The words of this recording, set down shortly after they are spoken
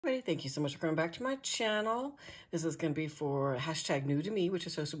everybody, thank you so much for coming back to my channel. This is going to be for hashtag new to me, which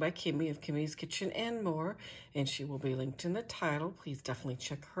is hosted by Kimmy of Kimmy's Kitchen and More, and she will be linked in the title. Please definitely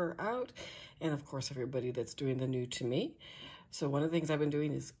check her out, and of course everybody that's doing the new to me. So one of the things I've been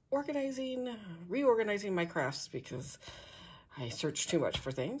doing is reorganizing my crafts because I searched too much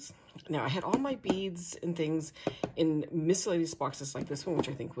for things. Now I had all my beads and things in miscellaneous boxes like this one, which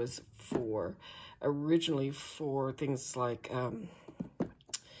I think was originally for things like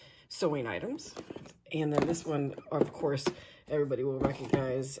sewing items. And then this one, of course, everybody will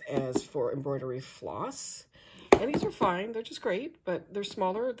recognize as for embroidery floss. And these are fine, they're just great, but they're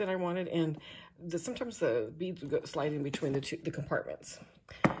smaller than I wanted, and sometimes the beads would go sliding between the compartments.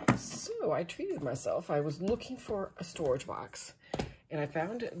 So I treated myself. I was looking for a storage box, and I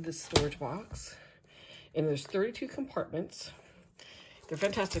found this storage box, and there's 32 compartments. They're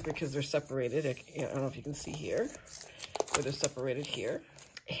fantastic because they're separated. I don't know if you can see here, but they're separated here.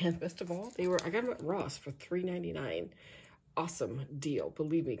 And best of all, I got them at Ross for $3.99. Awesome deal,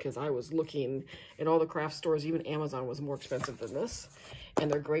 believe me, because I was looking at all the craft stores. Even Amazon was more expensive than this, and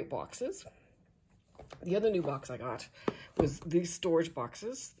they're great boxes. The other new box I got was these storage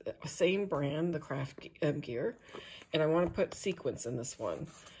boxes, same brand, the Craft Gear, and I want to put sequins in this one,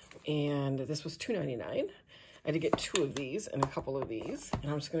 and this was $2.99. I did get 2 of these and a couple of these,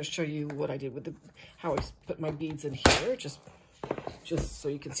 and I'm just going to show you what I did with how I put my beads in here, just so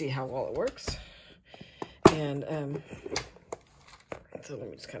you can see how well it works. And so let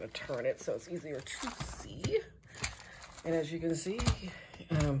me just kind of turn it so it's easier to see. And as you can see,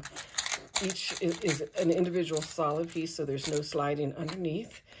 each is an individual solid piece, so there's no sliding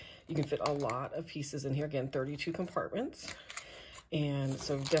underneath. You can fit a lot of pieces in here. Again, 32 compartments. And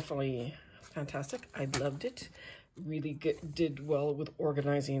so definitely fantastic. I loved it. Really did well with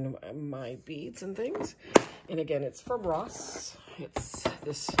organizing my beads and things. And again, it's from Ross. It's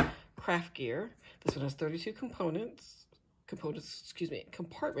this Craft Gear. This one has 32 compartments,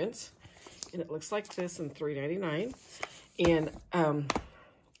 and it looks like this, and $3.99. And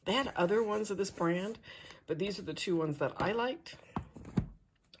they had other ones of this brand, but these are the 2 ones that I liked.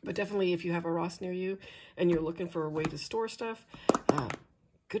 But definitely, if you have a Ross near you and you're looking for a way to store stuff,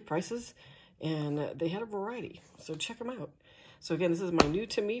 good prices, and they had a variety, so check them out. So again, this is my new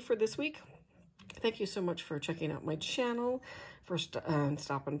to me for this week. Thank you so much for checking out my channel, for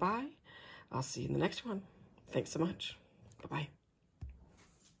stopping by. I'll see you in the next one. Thanks so much. Bye-bye.